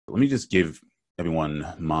Let me just give everyone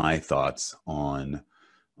my thoughts on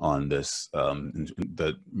this, I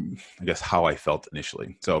guess how I felt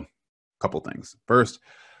initially. So a couple things. First,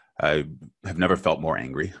 I have never felt more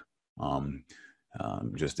angry.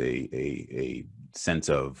 Just a sense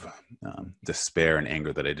of despair and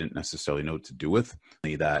anger that I didn't necessarily know what to do with.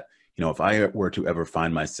 That, if I were to ever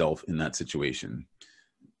find myself in that situation,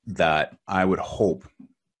 that I would hope,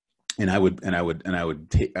 I would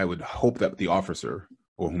hope that the officer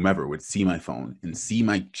or whomever would see my phone and see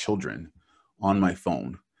my children on my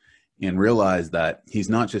phone and realize that he's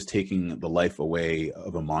not just taking the life away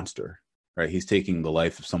of a monster, right? He's taking the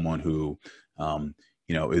life of someone who,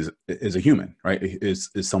 is a human, right? Is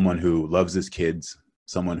someone who loves his kids,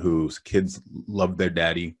 someone whose kids love their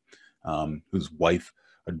daddy, whose wife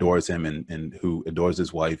adores him and who adores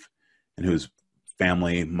his wife, and whose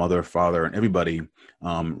family, mother, father, and everybody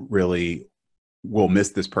really will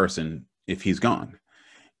miss this person if he's gone.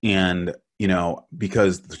 And,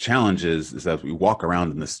 because the challenge is that we walk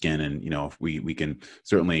around in the skin, and, if we can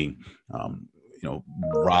certainly,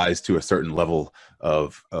 rise to a certain level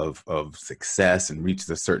of success and reach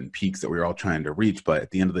the certain peaks that we're all trying to reach. But at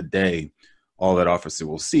the end of the day, all that officer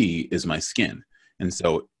will see is my skin. And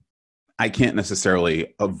so I can't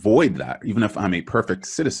necessarily avoid that, even if I'm a perfect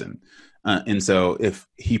citizen. And so if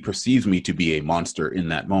he perceives me to be a monster in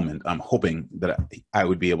that moment, I'm hoping that I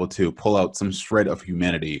would be able to pull out some shred of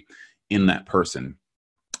humanity in that person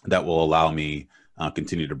that will allow me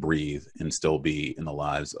continue to breathe and still be in the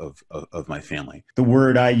lives of my family. The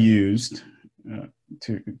word I used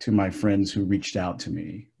to my friends who reached out to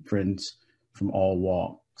me, friends from all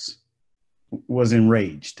walks, was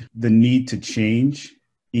enraged. The need to change,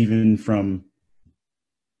 even from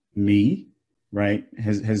me, right,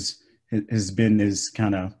 has been as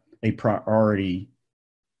kind of a priority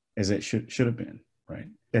as it should have been, right?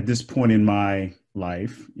 At this point in my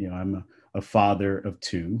life, I'm a father of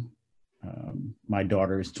two. My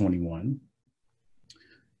daughter is 21.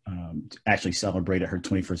 Actually celebrated her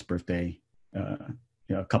 21st birthday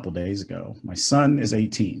a couple days ago. My son is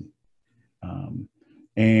 18.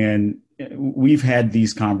 And we've had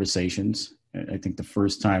these conversations. I think the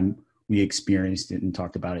first time we experienced it and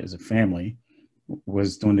talked about it as a family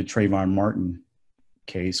was during the Trayvon Martin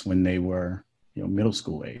case when they were, middle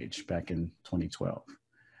school age back in 2012.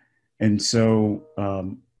 And so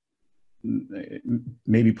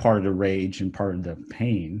maybe part of the rage and part of the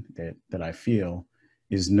pain that I feel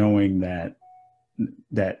is knowing that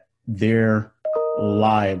their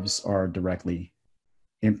lives are directly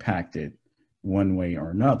impacted one way or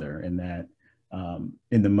another, and that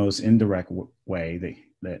in the most indirect way,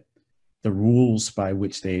 that the rules by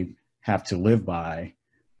which they have to live by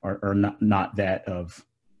are not that of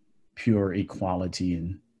pure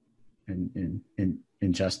equality and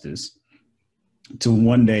justice, to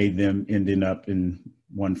one day them ending up in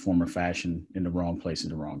one form or fashion in the wrong place at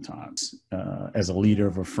the wrong times. As a leader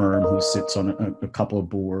of a firm who sits on a couple of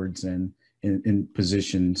boards and in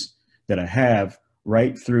positions that I have,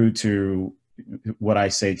 right through to what I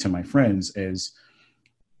say to my friends is,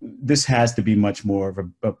 this has to be much more of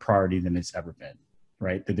a priority than it's ever been,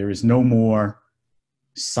 right? That there is no more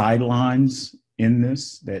sidelines in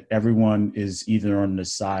this, that everyone is either on the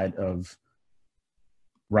side of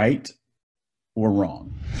right or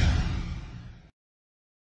wrong.